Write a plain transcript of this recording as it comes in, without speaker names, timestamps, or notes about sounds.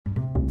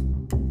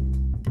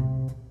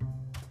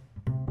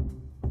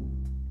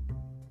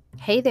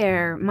Hey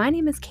there, my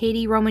name is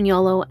Katie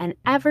Romagnolo, and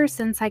ever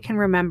since I can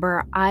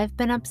remember, I've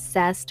been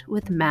obsessed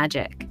with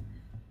magic.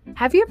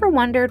 Have you ever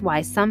wondered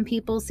why some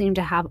people seem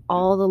to have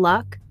all the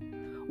luck?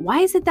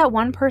 Why is it that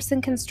one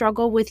person can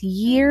struggle with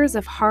years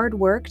of hard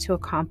work to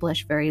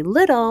accomplish very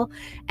little,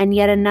 and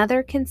yet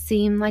another can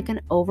seem like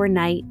an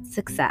overnight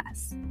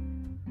success?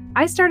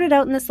 I started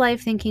out in this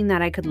life thinking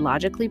that I could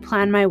logically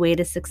plan my way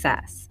to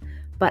success.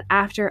 But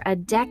after a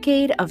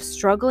decade of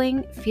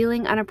struggling,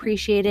 feeling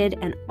unappreciated,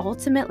 and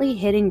ultimately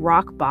hitting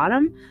rock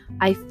bottom,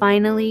 I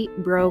finally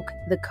broke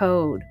the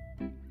code.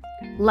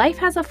 Life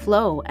has a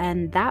flow,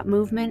 and that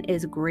movement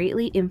is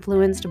greatly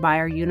influenced by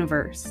our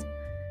universe.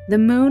 The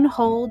moon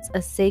holds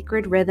a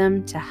sacred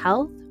rhythm to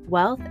health,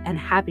 wealth, and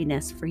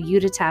happiness for you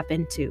to tap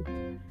into.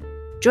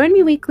 Join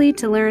me weekly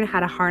to learn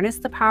how to harness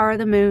the power of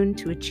the moon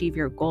to achieve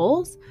your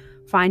goals,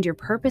 find your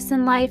purpose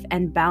in life,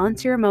 and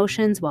balance your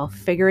emotions while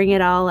figuring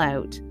it all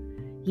out.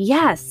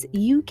 Yes,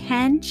 you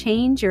can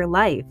change your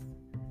life.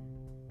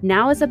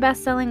 Now, as a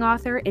best-selling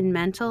author in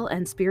mental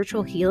and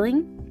spiritual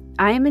healing,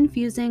 I am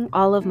infusing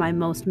all of my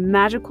most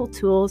magical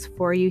tools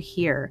for you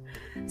here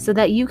so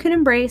that you can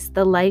embrace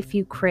the life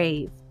you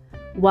crave.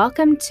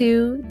 Welcome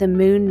to the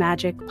Moon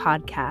Magic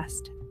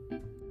Podcast.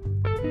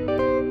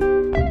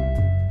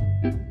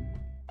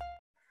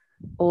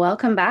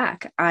 Welcome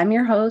back. I'm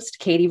your host,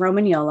 Katie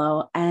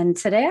Romagnolo, and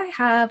today I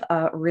have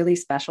a really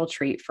special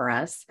treat for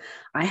us.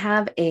 I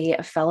have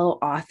a fellow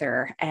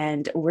author,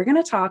 and we're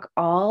going to talk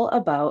all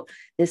about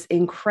this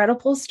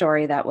incredible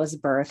story that was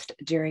birthed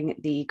during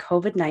the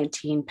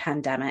COVID-19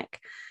 pandemic.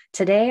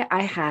 Today,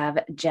 I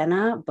have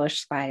Jenna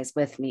Bush-Spies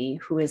with me,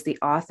 who is the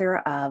author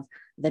of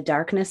The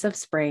Darkness of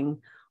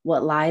Spring,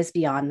 What Lies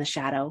Beyond the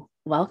Shadow.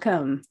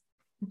 Welcome.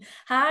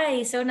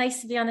 Hi, so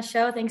nice to be on the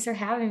show. Thanks for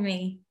having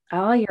me.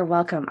 Oh, you're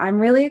welcome.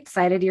 I'm really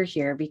excited you're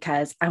here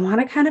because I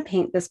want to kind of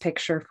paint this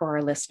picture for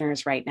our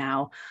listeners right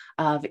now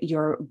of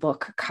your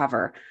book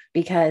cover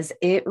because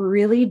it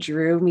really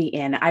drew me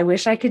in. I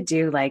wish I could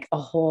do like a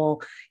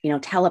whole,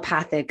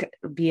 telepathic,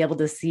 be able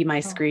to see my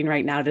screen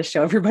right now to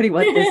show everybody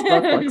what this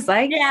book looks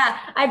like. Yeah,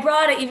 I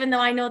brought it even though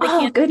I know they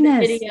can't see the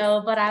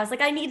video, but I was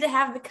like, I need to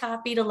have the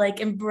copy to like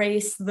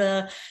embrace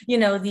the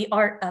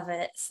art of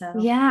it. So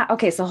yeah.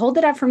 Okay. So hold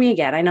it up for me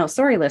again. I know,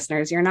 sorry,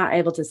 listeners, you're not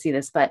able to see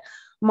this, but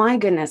my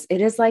goodness,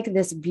 it is like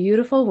this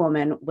beautiful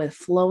woman with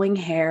flowing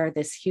hair,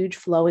 this huge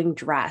flowing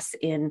dress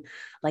in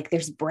like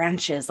there's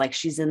branches, like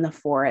she's in the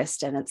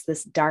forest and it's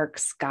this dark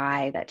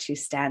sky that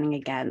she's standing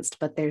against,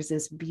 but there's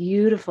this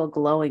beautiful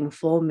glowing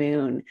full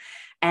moon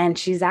and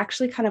she's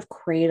actually kind of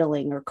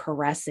cradling or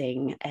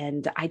caressing.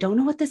 And I don't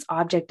know what this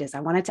object is. I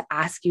wanted to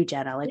ask you,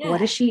 Jenna,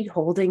 what is she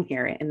holding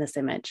here in this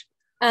image?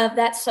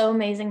 That's so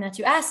amazing that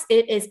you asked.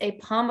 It is a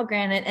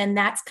pomegranate, and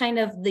that's kind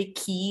of the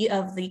key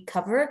of the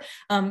cover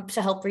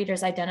to help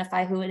readers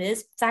identify who it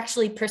is. It's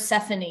actually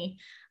Persephone.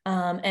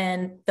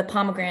 And the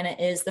pomegranate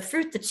is the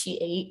fruit that she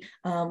ate,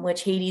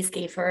 which Hades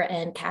gave her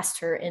and cast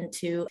her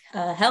into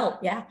hell.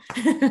 Yeah.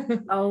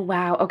 Oh,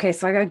 wow. Okay.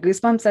 So I got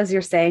goosebumps as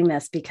you're saying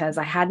this because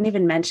I hadn't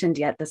even mentioned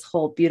yet this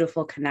whole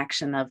beautiful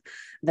connection of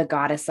the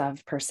goddess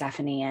of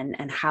Persephone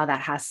and how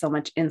that has so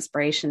much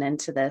inspiration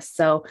into this.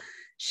 So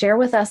share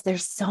with us,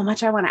 there's so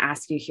much I want to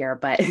ask you here,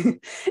 but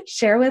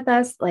share with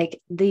us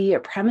like the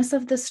premise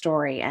of the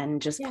story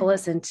and just pull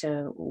us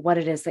into what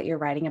it is that you're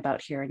writing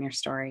about here in your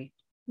story.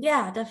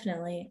 Yeah,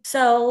 definitely.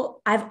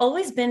 So I've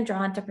always been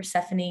drawn to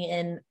Persephone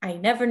and I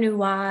never knew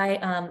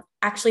why.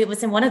 Actually, it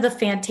was in one of the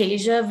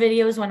Fantasia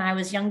videos when I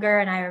was younger.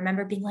 And I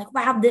remember being like,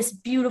 wow, this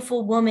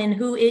beautiful woman,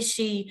 who is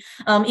she?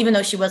 Even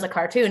though she was a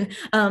cartoon,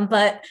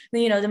 but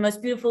the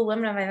most beautiful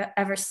woman I've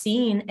ever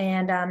seen.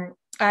 And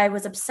I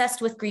was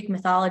obsessed with Greek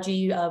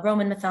mythology,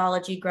 Roman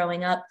mythology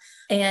growing up.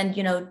 And,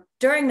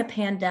 during the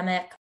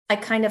pandemic, I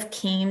kind of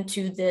came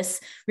to this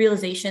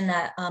realization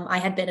that I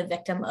had been a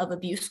victim of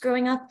abuse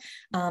growing up,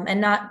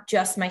 and not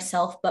just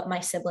myself, but my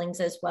siblings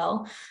as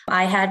well.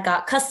 I had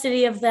got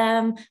custody of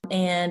them,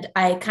 and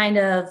I kind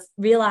of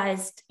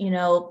realized,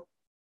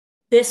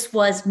 this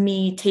was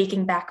me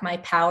taking back my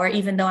power,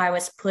 even though I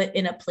was put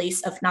in a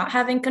place of not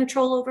having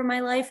control over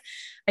my life.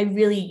 I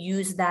really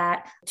used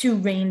that to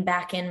rein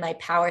back in my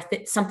power,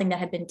 something that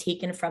had been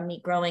taken from me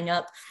growing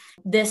up.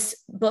 This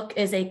book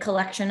is a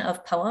collection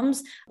of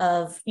poems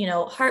of,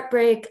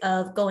 heartbreak,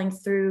 of going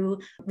through,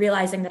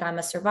 realizing that I'm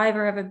a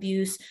survivor of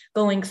abuse,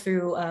 going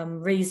through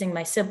raising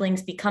my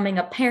siblings, becoming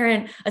a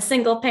parent, a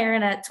single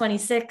parent at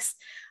 26,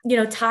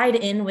 tied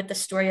in with the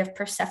story of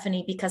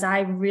Persephone, because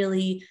I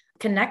really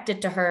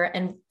connected to her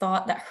and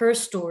thought that her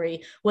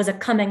story was a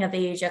coming of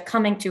age, a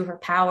coming to her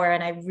power.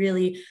 And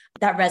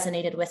that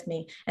resonated with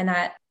me. And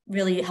that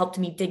really helped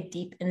me dig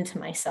deep into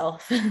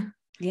myself.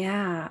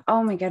 Yeah.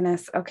 Oh my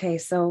goodness. Okay.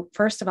 So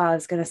first of all, I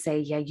was going to say,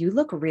 yeah, you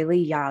look really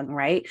young,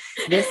 right?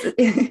 This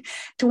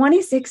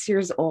 26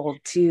 years old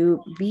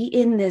to be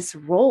in this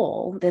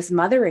role, this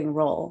mothering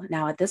role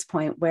now at this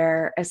point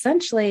where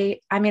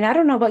essentially, I mean, I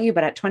don't know about you,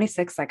 but at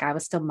 26, like I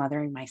was still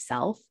mothering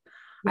myself.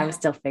 Yeah. I was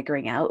still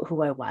figuring out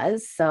who I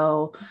was.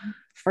 So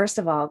first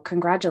of all,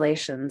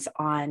 congratulations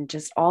on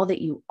just all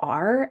that you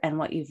are and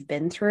what you've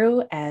been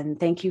through. And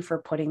thank you for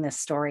putting this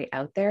story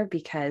out there,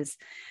 because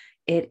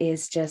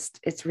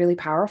it's really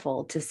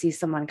powerful to see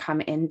someone come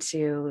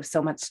into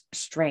so much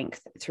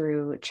strength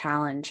through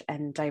challenge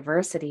and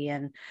diversity.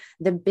 And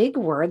the big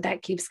word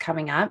that keeps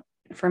coming up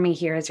for me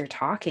here as you're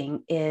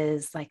talking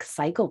is like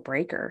cycle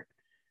breaker,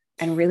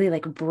 and really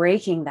like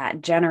breaking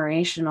that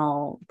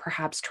generational,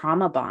 perhaps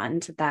trauma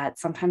bond that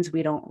sometimes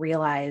we don't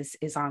realize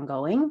is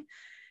ongoing.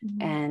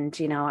 Mm-hmm.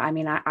 And, I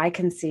mean, I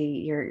can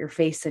see your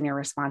face and your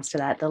response to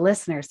that. The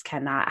listeners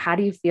cannot. How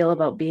do you feel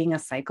about being a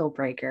cycle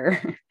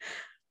breaker?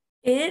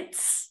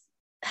 It's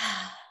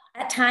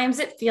at times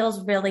it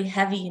feels really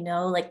heavy,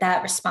 like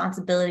that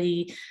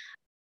responsibility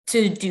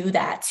to do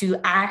that, to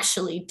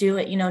actually do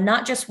it,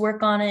 not just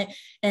work on it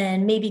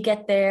and maybe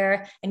get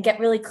there and get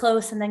really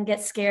close and then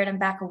get scared and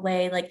back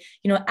away, like,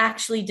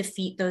 actually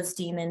defeat those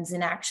demons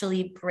and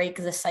actually break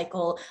the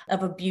cycle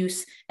of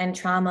abuse and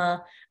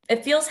trauma.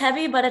 It feels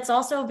heavy, but it's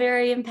also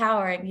very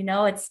empowering.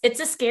 It's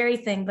a scary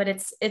thing, but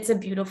it's a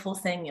beautiful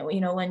thing,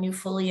 when you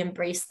fully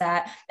embrace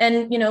that.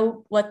 And,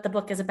 what the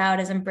book is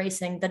about is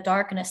embracing the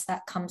darkness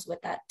that comes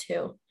with that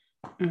too.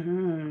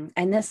 Mm-hmm.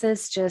 And this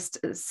is just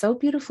so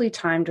beautifully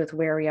timed with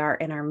where we are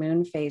in our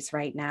moon phase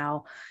right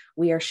now.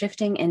 We are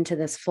shifting into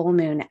this full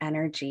moon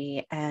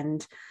energy,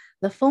 and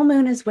the full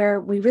moon is where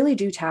we really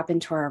do tap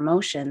into our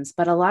emotions.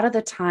 But a lot of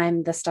the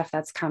time, the stuff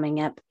that's coming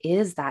up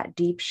is that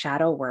deep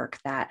shadow work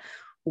that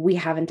we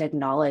haven't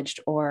acknowledged,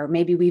 or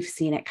maybe we've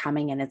seen it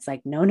coming and it's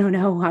like, no,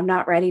 I'm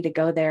not ready to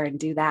go there and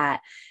do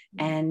that.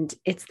 And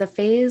it's the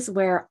phase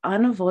where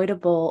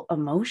unavoidable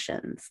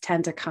emotions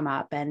tend to come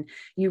up, and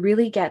you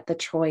really get the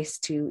choice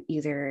to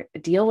either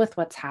deal with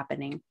what's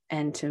happening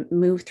and to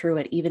move through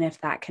it, even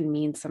if that can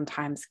mean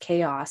sometimes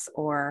chaos,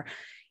 or,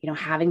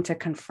 having to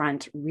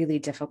confront really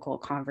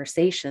difficult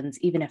conversations,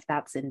 even if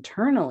that's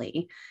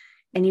internally.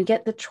 And you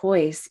get the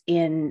choice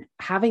in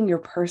having your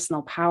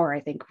personal power. I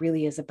think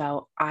really is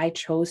about, I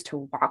chose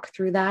to walk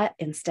through that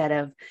instead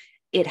of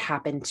it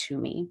happened to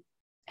me.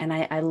 And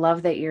I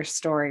love that your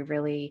story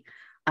really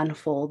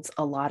unfolds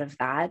a lot of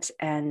that,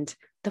 and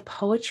the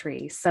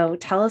poetry. So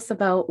tell us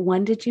about,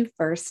 when did you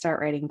first start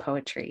writing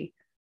poetry?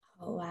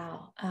 Oh,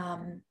 wow.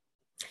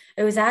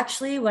 It was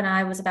actually when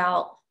I was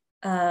about,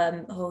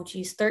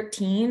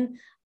 13,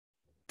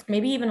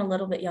 maybe even a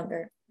little bit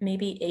younger,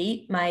 maybe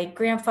 8. My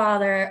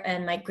grandfather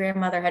and my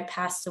grandmother had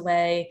passed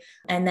away.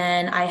 And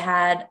then I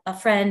had a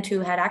friend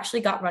who had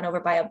actually got run over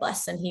by a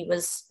bus, and he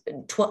was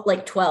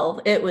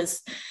 12. It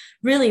was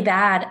really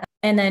bad.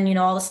 And then,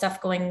 all the stuff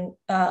going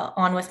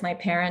on with my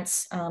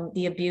parents,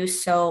 the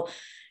abuse. So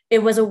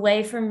it was a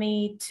way for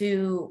me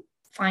to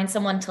find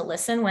someone to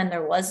listen when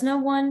there was no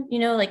one,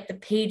 like the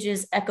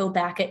pages echo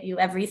back at you,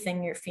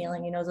 everything you're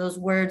feeling, those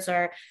words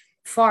are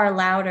far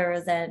louder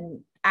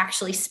than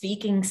actually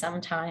speaking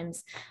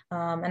sometimes.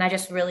 And I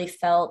just really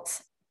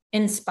felt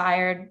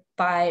inspired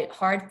by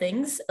hard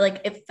things. Like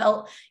it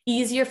felt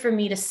easier for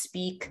me to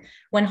speak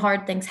when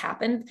hard things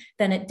happened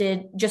than it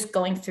did just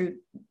going through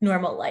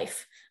normal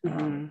life.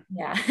 Mm-hmm.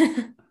 Yeah.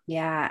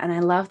 Yeah. And I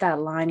love that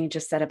line you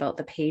just said about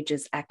the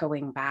pages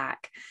echoing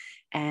back.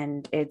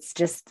 And it's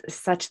just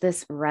such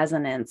this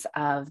resonance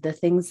of the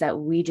things that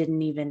we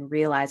didn't even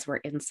realize were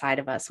inside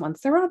of us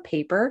once they're on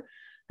paper.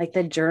 Like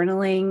the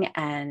journaling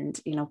and,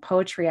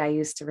 poetry I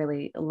used to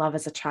really love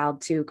as a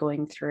child too,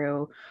 going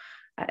through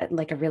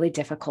like a really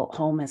difficult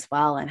home as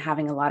well, and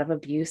having a lot of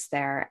abuse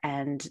there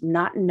and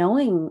not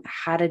knowing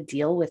how to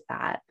deal with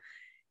that,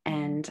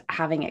 and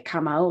having it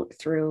come out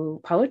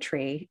through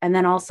poetry. And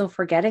then also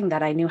forgetting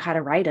that I knew how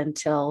to write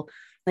until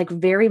like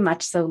very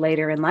much so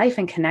later in life,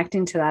 and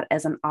connecting to that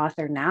as an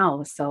author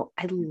now. So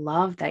I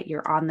love that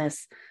you're on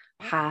this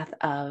path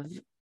of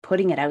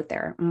putting it out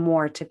there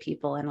more to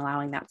people and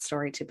allowing that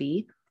story to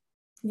be.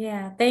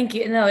 Yeah, thank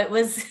you. No, it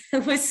was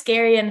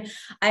scary, and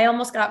I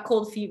almost got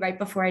cold feet right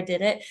before I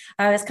did it.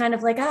 I was kind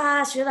of like,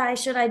 should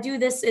I do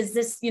this? Is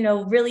this,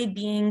 really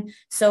being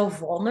so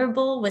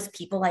vulnerable with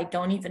people I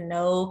don't even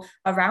know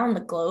around the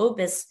globe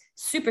is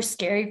super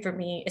scary for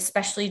me,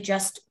 especially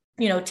just,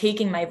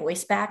 taking my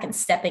voice back and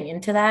stepping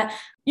into that.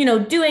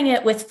 Doing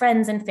it with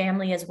friends and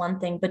family is one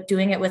thing, but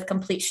doing it with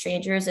complete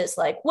strangers is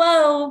like,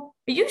 whoa,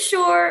 are you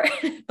sure?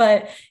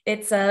 But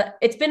it's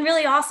been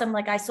really awesome.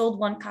 Like I sold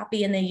one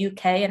copy in the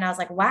UK, and I was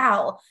like,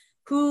 wow,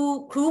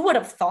 who would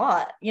have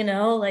thought,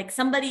 like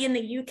somebody in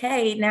the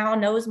UK now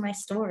knows my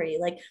story.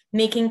 Like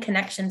making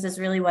connections is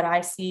really what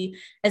I see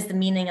as the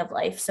meaning of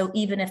life. So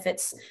even if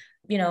it's,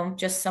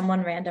 just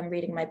someone random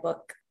reading my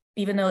book,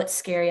 even though it's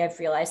scary, I've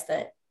realized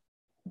that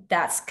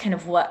that's kind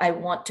of what I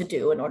want to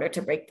do in order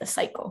to break the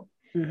cycle.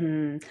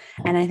 Mm-hmm.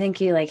 And I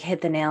think you like hit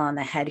the nail on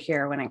the head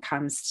here when it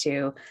comes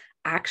to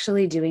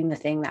actually doing the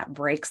thing that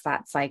breaks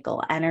that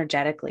cycle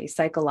energetically,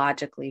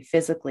 psychologically,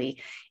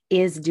 physically,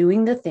 is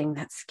doing the thing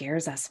that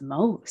scares us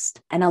most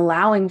and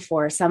allowing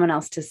for someone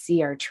else to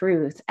see our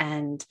truth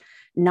and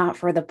not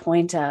for the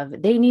point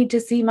of they need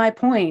to see my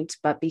point,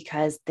 but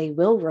because they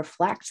will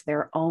reflect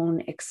their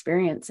own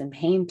experience and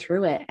pain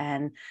through it,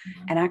 and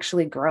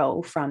actually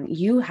grow from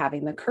you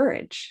having the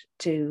courage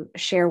to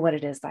share what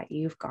it is that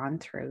you've gone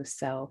through.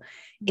 So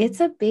it's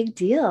a big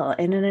deal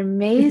in an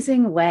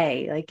amazing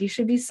way. Like, you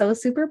should be so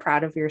super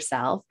proud of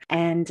yourself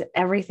and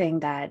everything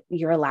that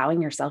you're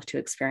allowing yourself to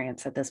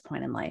experience at this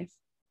point in life.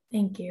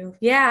 Thank you.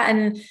 Yeah.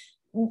 And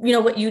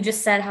what you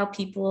just said, how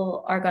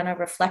people are going to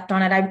reflect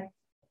on it.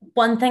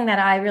 One thing that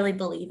I really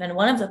believe in,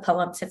 one of the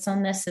poems hits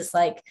on this, is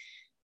like,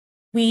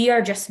 we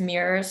are just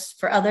mirrors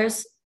for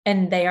others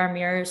and they are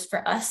mirrors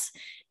for us.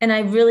 And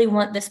I really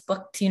want this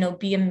book to,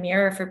 be a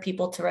mirror for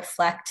people to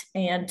reflect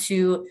and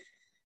to,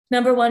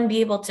 number one,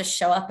 be able to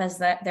show up as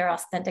their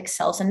authentic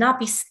selves and not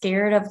be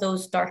scared of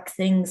those dark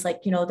things.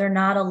 Like, they're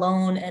not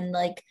alone, and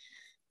like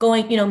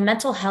going,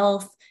 mental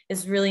health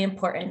is really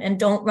important, and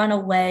don't run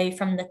away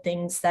from the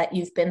things that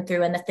you've been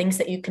through and the things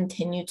that you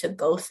continue to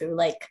go through.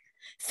 Like,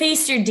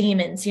 face your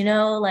demons,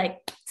 like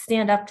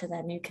stand up to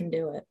them. You can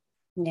do it.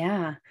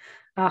 Yeah.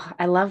 Oh,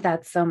 I love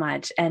that so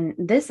much. And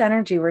this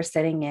energy we're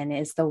sitting in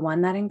is the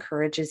one that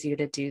encourages you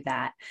to do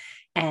that.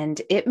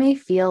 And it may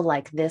feel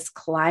like this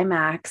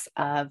climax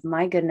of,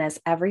 my goodness,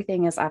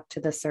 everything is up to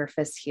the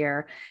surface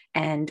here.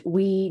 And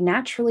we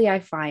naturally, I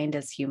find,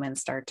 as humans,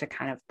 start to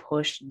kind of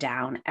push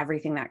down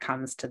everything that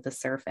comes to the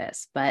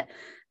surface. But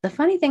the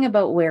funny thing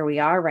about where we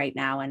are right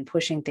now and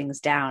pushing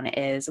things down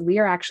is we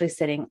are actually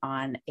sitting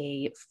on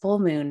a full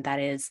moon that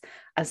is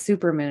a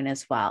super moon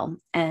as well.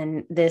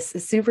 And this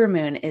super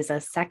moon is a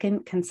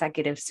second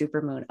consecutive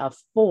super moon of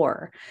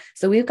 4.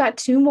 So we've got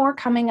 2 more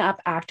coming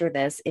up after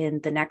this in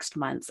the next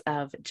months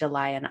of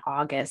July and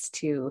August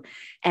too.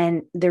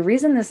 And the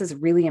reason this is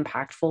really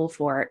impactful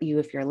for you,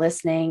 if you're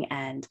listening,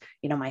 and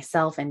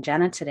myself and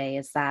Jenna today,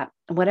 is that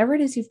whatever it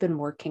is you've been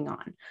working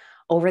on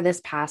over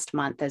this past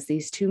month, as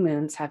these 2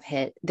 moons have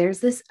hit, there's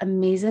this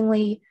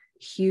amazingly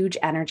huge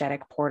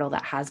energetic portal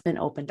that has been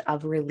opened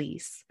of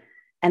release.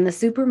 And the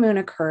supermoon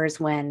occurs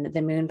when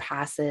the moon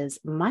passes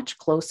much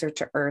closer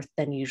to Earth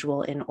than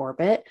usual in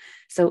orbit.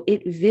 So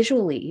it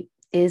visually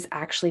is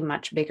actually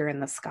much bigger in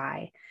the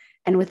sky.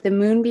 And with the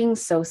moon being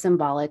so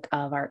symbolic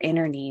of our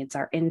inner needs,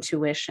 our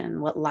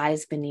intuition, what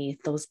lies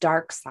beneath those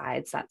dark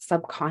sides, that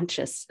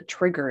subconscious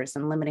triggers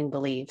and limiting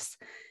beliefs,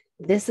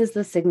 this is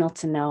the signal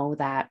to know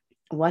that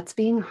what's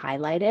being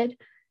highlighted,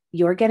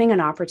 you're getting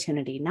an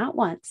opportunity, not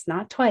once,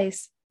 not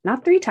twice,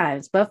 not 3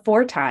 times, but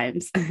 4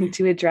 times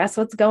to address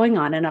what's going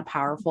on in a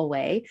powerful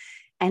way,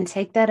 and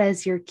take that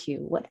as your cue.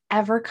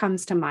 Whatever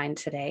comes to mind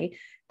today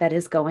that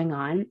is going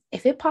on,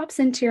 if it pops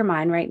into your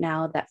mind right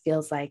now that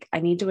feels like, I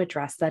need to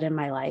address that in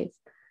my life,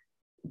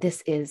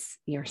 this is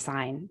your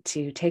sign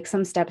to take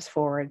some steps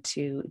forward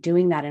to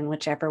doing that in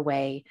whichever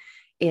way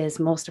is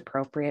most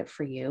appropriate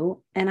for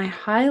you. And I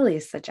highly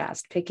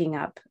suggest picking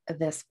up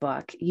this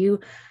book.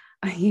 You've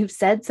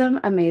said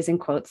some amazing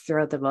quotes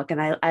throughout the book.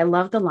 And I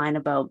love the line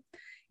about,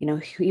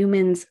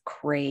 humans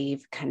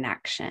crave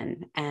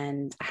connection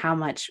and how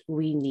much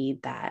we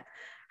need that.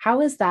 How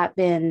has that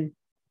been,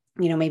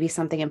 maybe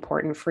something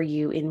important for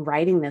you in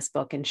writing this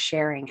book and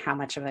sharing how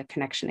much of a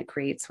connection it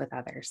creates with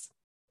others?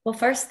 Well,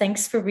 first,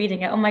 thanks for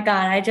reading it. Oh my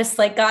God, I just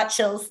got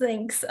chills.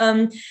 Thanks.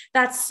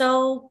 That's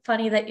so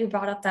funny that you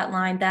brought up that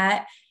line.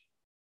 That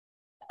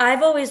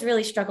I've always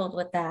really struggled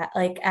with that.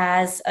 Like,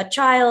 as a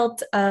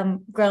child,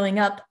 growing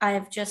up,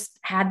 I've just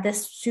had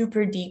this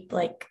super deep,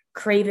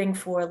 craving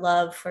for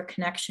love, for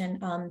connection.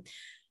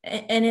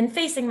 And in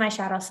facing my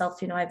shadow self,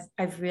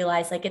 I've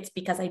realized it's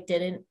because I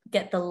didn't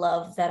get the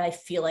love that I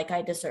feel like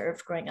I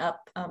deserved growing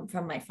up,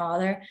 from my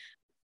father.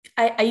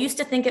 I used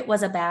to think it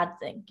was a bad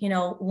thing,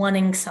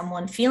 wanting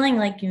someone, feeling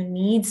like you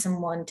need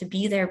someone to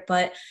be there.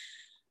 But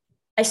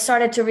I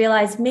started to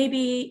realize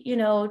maybe,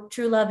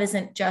 true love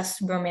isn't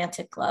just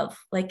romantic love.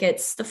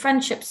 It's the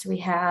friendships we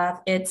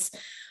have. It's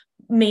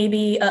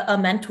maybe a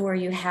mentor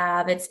you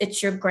have.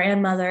 It's your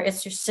grandmother,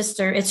 it's your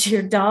sister, it's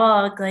your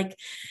dog.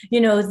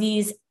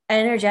 These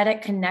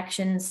energetic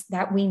connections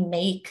that we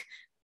make,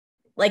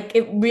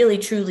 it really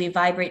truly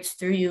vibrates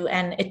through you,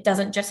 and it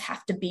doesn't just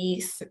have to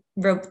be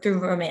through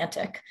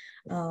romantic.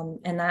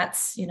 And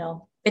that's,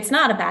 it's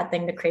not a bad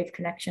thing to crave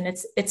connection.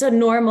 It's a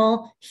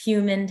normal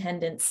human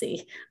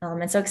tendency.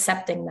 And so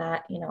accepting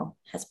that,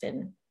 has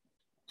been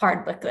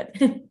hard, but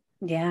good.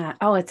 Yeah.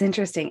 Oh, it's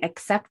interesting.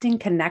 Accepting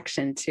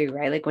connection too,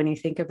 right? When you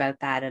think about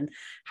that and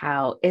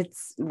how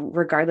it's,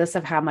 regardless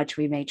of how much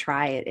we may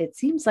try it, it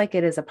seems like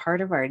it is a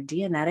part of our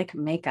genetic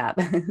makeup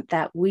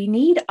that we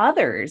need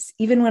others,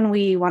 even when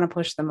we want to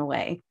push them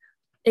away.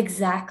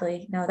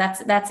 Exactly. No,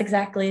 that's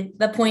exactly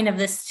the point of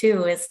this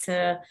too, is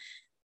to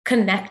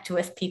connect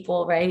with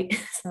people, right?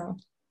 So.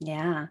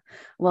 Yeah.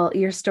 Well,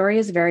 your story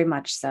is very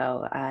much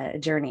so a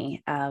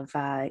journey of,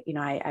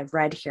 I've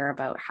read here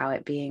about how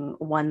it being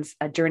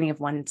a journey of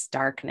one's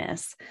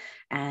darkness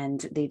and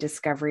the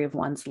discovery of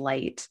one's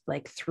light,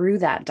 through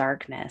that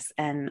darkness.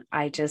 And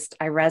I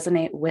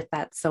resonate with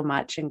that so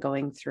much, and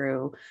going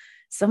through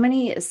so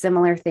many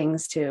similar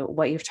things to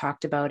what you've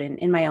talked about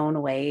in my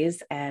own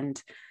ways.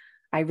 And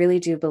I really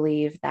do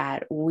believe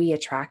that we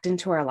attract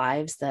into our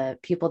lives the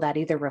people that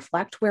either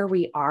reflect where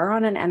we are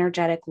on an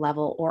energetic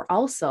level or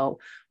also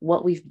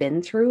what we've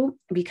been through,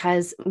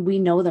 because we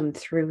know them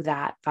through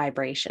that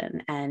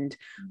vibration and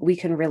we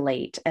can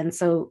relate. And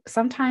so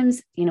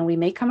sometimes, we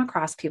may come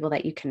across people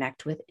that you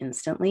connect with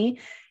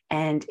instantly.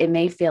 And it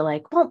may feel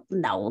like, well,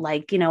 no,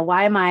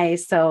 why am I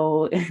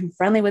so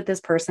friendly with this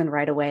person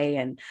right away?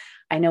 And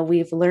I know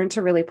we've learned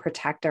to really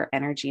protect our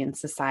energy in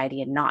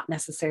society and not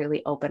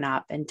necessarily open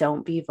up and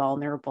don't be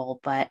vulnerable,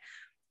 but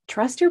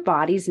trust your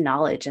body's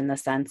knowledge in the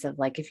sense of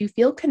if you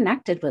feel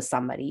connected with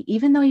somebody,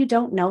 even though you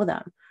don't know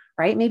them,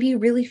 right? Maybe you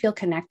really feel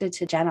connected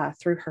to Jenna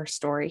through her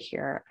story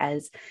here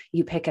as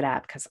you pick it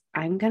up, because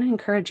I'm going to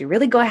encourage you,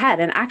 really go ahead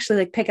and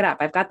actually pick it up.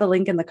 I've got the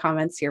link in the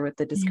comments here with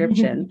the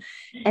description.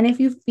 And if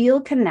you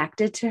feel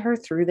connected to her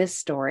through this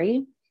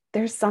story,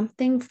 there's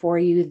something for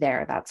you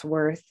there that's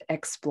worth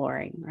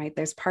exploring, right?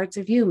 There's parts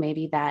of you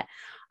maybe that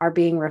are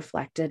being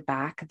reflected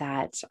back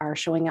that are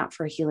showing up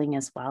for healing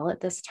as well at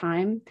this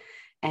time.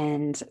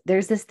 And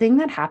there's this thing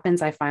that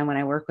happens, I find when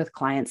I work with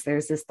clients,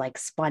 there's this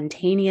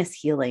spontaneous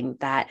healing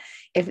that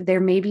if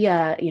there may be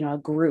a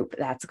group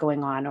that's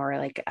going on or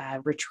a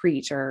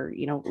retreat or,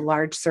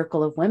 large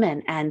circle of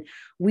women, and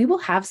we will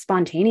have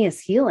spontaneous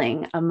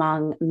healing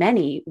among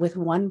many with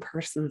one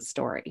person's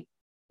story.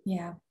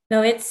 Yeah,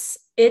 no, it's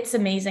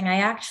amazing.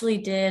 I actually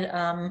did,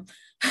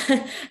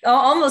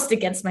 almost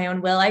against my own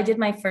will, I did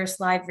my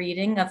first live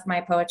reading of my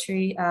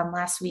poetry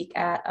last week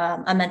at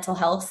a mental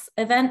health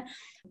event.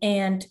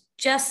 And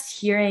just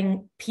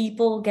hearing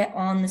people get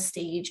on the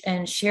stage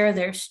and share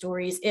their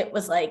stories, it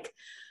was like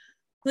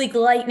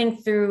lightning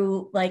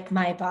through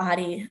my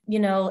body,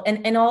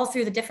 and all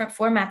through the different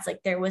formats.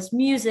 There was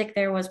music,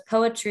 there was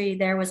poetry,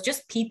 there was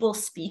just people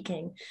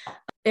speaking.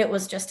 It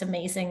was just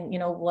amazing,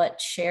 what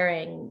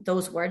sharing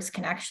those words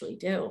can actually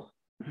do.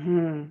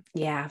 Mm-hmm.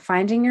 Yeah.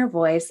 Finding your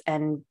voice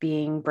and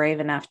being brave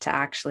enough to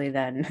actually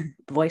then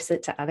voice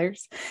it to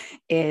others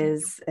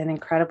is an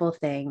incredible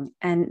thing.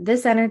 And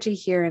this energy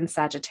here in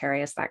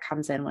Sagittarius that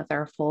comes in with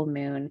our full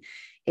moon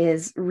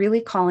is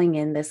really calling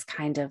in this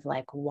kind of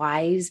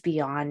wise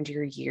beyond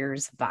your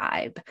years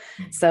vibe.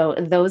 So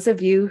those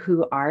of you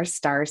who are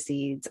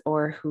starseeds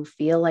or who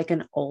feel like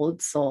an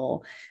old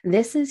soul,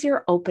 this is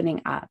your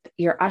opening up.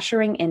 You're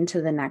ushering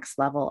into the next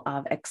level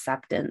of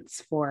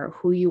acceptance for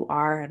who you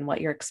are and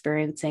what you're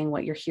experiencing,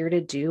 what you're here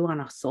to do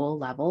on a soul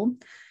level.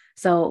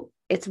 So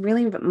it's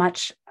really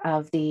much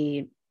of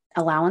the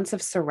allowance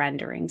of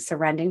surrendering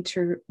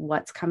to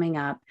what's coming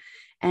up,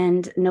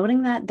 and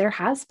noting that there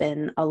has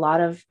been a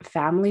lot of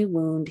family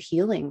wound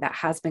healing that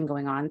has been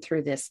going on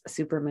through this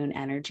supermoon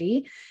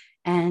energy.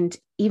 And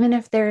even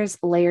if there's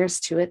layers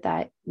to it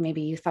that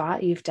maybe you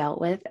thought you've dealt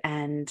with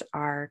and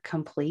are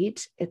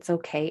complete, it's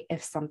okay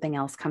if something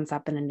else comes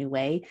up in a new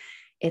way.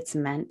 It's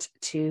meant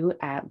to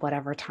at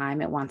whatever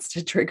time it wants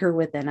to trigger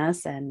within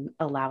us, and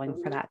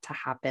allowing for that to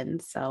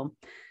happen. So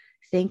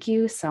thank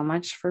you so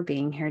much for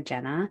being here,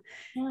 Jenna.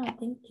 Yeah,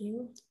 thank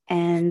you.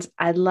 And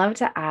I'd love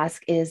to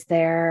ask, is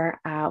there,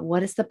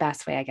 what is the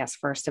best way, I guess,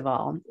 first of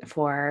all,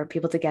 for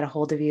people to get a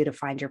hold of you to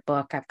find your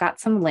book? I've got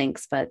some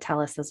links, but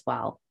tell us as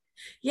well.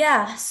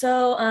 Yeah,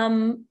 so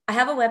I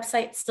have a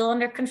website still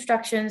under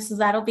construction, so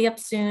that'll be up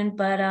soon,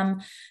 but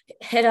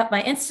hit up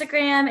my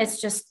Instagram. It's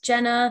just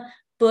Jenna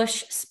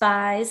Bush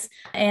Spies.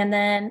 And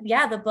then,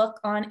 yeah, the book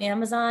on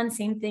Amazon,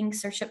 same thing,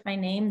 search up my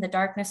name, The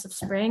Darkness of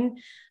Spring.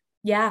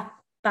 Yeah,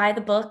 buy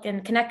the book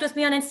and connect with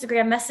me on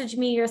Instagram. Message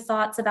me your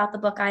thoughts about the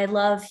book. I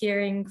love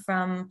hearing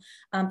from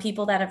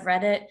people that have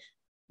read it.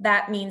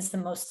 That means the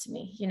most to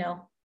me,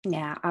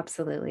 Yeah,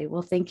 absolutely.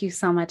 Well, thank you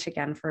so much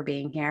again for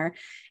being here.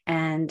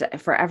 And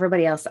for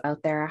everybody else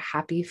out there,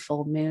 happy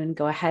full moon.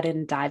 Go ahead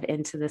and dive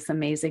into this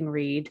amazing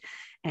read.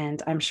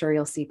 And I'm sure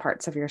you'll see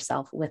parts of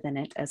yourself within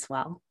it as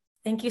well.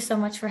 Thank you so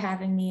much for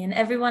having me. And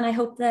everyone, I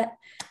hope that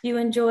you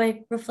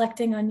enjoy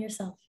reflecting on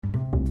yourself.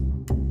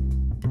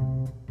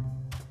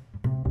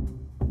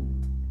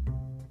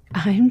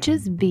 I'm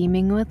just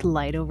beaming with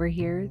light over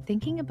here,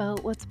 thinking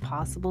about what's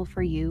possible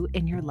for you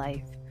in your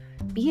life.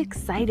 Be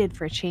excited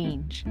for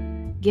change.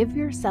 Give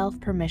yourself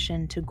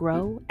permission to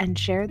grow and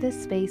share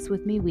this space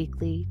with me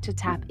weekly to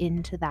tap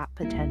into that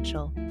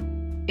potential.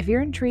 If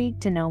you're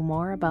intrigued to know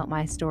more about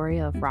my story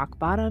of rock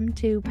bottom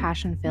to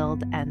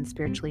passion-filled and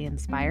spiritually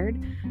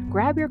inspired,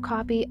 grab your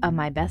copy of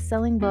my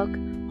best-selling book,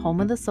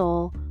 Home of the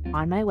Soul,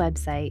 on my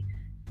website,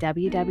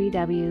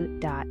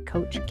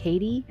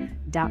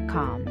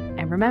 www.coachkady.com.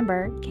 And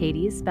remember,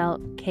 Kady is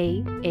spelled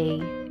Kady.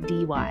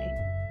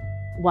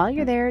 While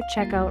you're there,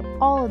 check out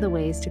all of the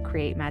ways to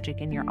create magic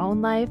in your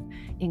own life,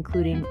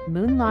 including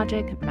Moon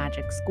Logic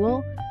Magic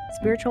School,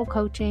 spiritual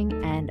coaching,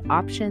 and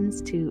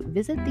options to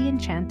visit the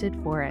Enchanted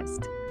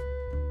Forest.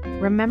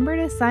 Remember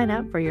to sign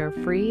up for your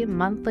free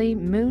monthly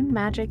Moon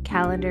Magic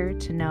calendar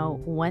to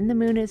know when the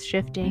moon is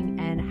shifting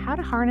and how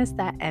to harness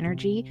that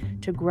energy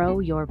to grow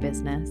your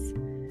business.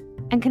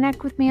 And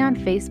connect with me on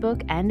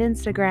Facebook and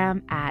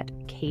Instagram at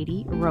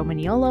Kady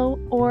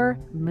Romagnolo or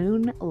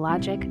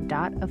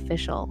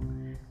moonlogic.official.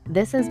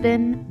 This has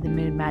been the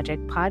Moon Magic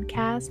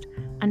Podcast,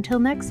 Until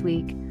next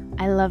week,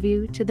 I love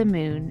you to the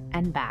moon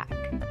and back.